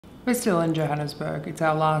We're still in Johannesburg. It's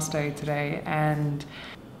our last day today, and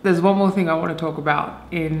there's one more thing I want to talk about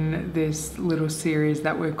in this little series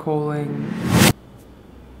that we're calling.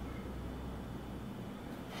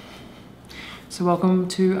 So welcome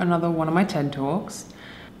to another one of my TED Talks.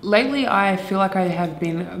 Lately, I feel like I have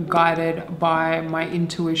been guided by my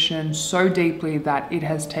intuition so deeply that it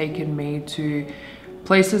has taken me to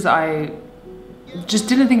places I just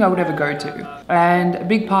didn't think I would ever go to. And a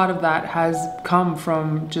big part of that has come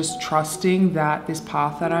from just trusting that this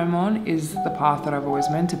path that I'm on is the path that I've always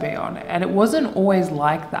meant to be on. And it wasn't always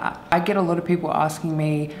like that. I get a lot of people asking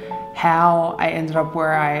me how I ended up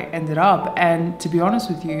where I ended up. And to be honest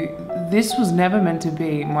with you, this was never meant to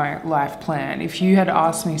be my life plan. If you had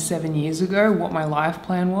asked me 7 years ago what my life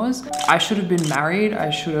plan was, I should have been married. I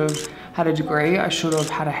should have had a degree. I should have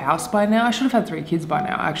had a house by now. I should have had 3 kids by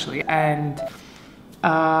now, actually. And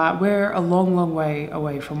we're a long way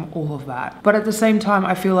away from all of that. But at the same time,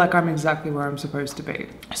 I feel like I'm exactly where I'm supposed to be.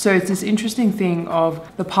 So it's this interesting thing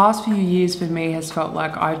of the past few years for me has felt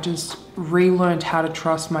like I just relearned how to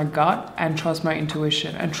trust my gut and trust my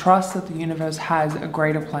intuition and trust that the universe has a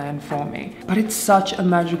greater plan for me. But it's such a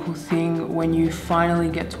magical thing when you finally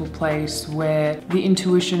get to a place where the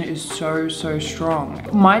intuition is so strong.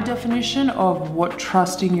 My definition of what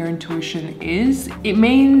trusting your intuition is, it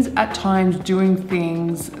means at times doing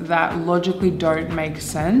things that logically don't make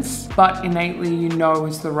sense, but innately you know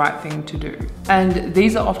is the right thing to do. And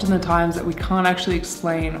these are often the times that we can't actually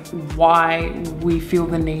explain why we feel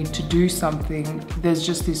the need to do something. There's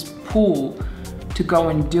just this pull to go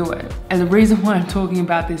and do it. And the reason why I'm talking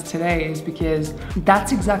about this today is because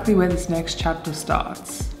that's exactly where this next chapter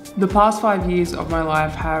starts. The past 5 years of my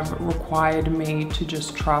life have required me to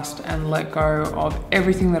just trust and let go of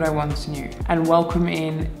everything that I once knew and welcome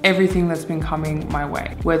in everything that's been coming my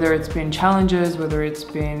way. Whether it's been challenges, whether it's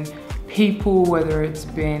been people, whether it's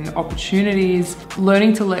been opportunities,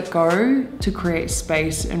 learning to let go to create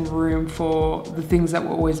space and room for the things that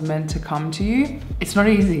were always meant to come to you. It's not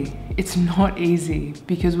easy. It's not easy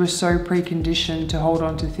because we're so preconditioned to hold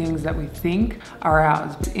on to things that we think are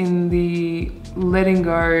ours. In the letting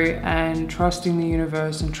go and trusting the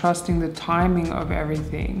universe and trusting the timing of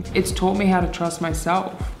everything, it's taught me how to trust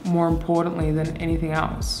myself more importantly than anything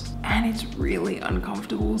else. And it's really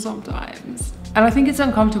uncomfortable sometimes. And I think it's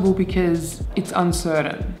uncomfortable because it's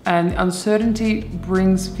uncertain, and uncertainty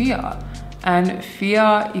brings fear. And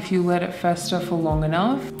fear, if you let it fester for long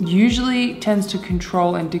enough, usually tends to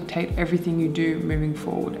control and dictate everything you do moving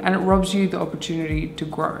forward. And it robs you the opportunity to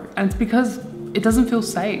grow. And it's because it doesn't feel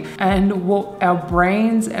safe. And what our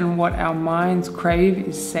brains and what our minds crave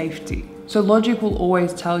is safety. So logic will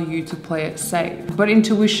always tell you to play it safe, but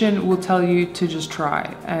intuition will tell you to just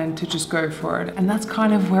try and to just go for it. And that's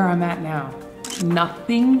kind of where I'm at now.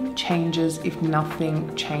 Nothing changes if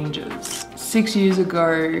nothing changes. 6 years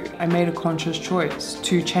ago, I made a conscious choice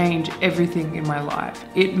to change everything in my life.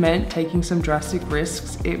 It meant taking some drastic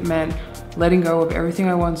risks. It meant letting go of everything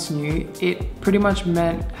I once knew. It pretty much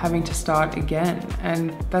meant having to start again.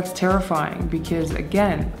 And that's terrifying because,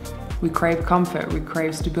 again, we crave comfort, we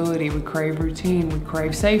crave stability, we crave routine, we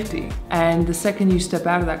crave safety. And the second you step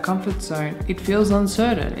out of that comfort zone, it feels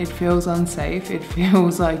uncertain, it feels unsafe, it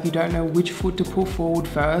feels like you don't know which foot to put forward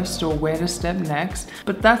first or where to step next.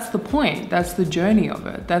 But that's the point, that's the journey of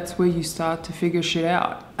it. That's where you start to figure shit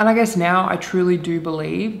out. And I guess now I truly do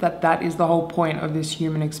believe that that is the whole point of this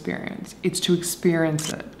human experience. It's to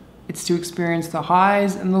experience it. It's to experience the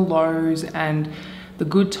highs and the lows and the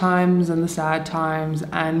good times and the sad times,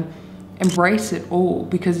 and embrace it all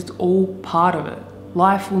because it's all part of it.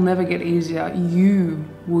 Life will never get easier, you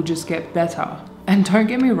will just get better. And don't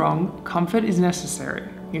get me wrong, comfort is necessary.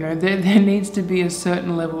 You know, there needs to be a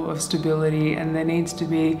certain level of stability and there needs to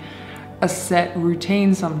be a set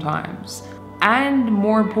routine sometimes. And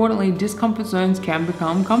more importantly, discomfort zones can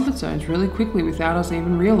become comfort zones really quickly without us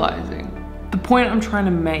even realizing. The point I'm trying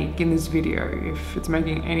to make in this video, if it's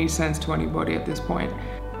making any sense to anybody at this point,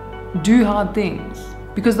 do hard things.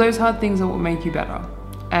 Because those hard things are what make you better.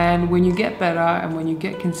 And when you get better and when you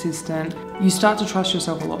get consistent, you start to trust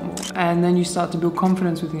yourself a lot more. And then you start to build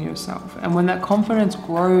confidence within yourself. And when that confidence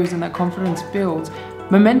grows and that confidence builds,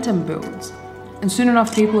 momentum builds. And soon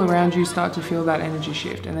enough, people around you start to feel that energy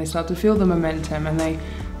shift and they start to feel the momentum and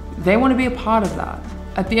they want to be a part of that.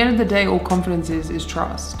 At the end of the day, all confidence is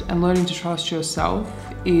trust. And learning to trust yourself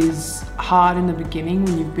is hard in the beginning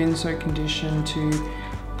when you've been so conditioned to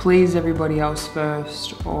please everybody else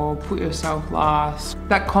first or put yourself last.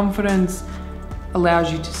 That confidence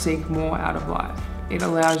allows you to seek more out of life. It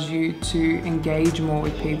allows you to engage more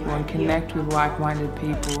with people and connect with like-minded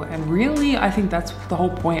people. And really, I think that's the whole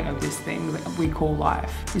point of this thing that we call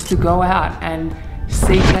life, is to go out and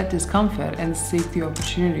seek that discomfort and seek the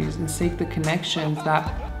opportunities and seek the connections that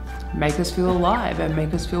make us feel alive and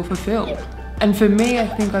make us feel fulfilled. And for me, I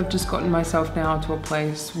think I've just gotten myself now to a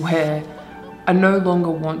place where I no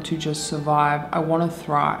longer want to just survive, I want to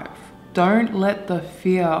thrive. Don't let the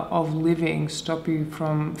fear of living stop you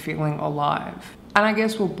from feeling alive. And I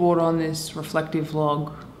guess what brought on this reflective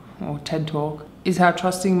vlog or TED Talk is how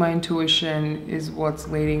trusting my intuition is what's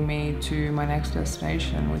leading me to my next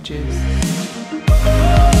destination, which is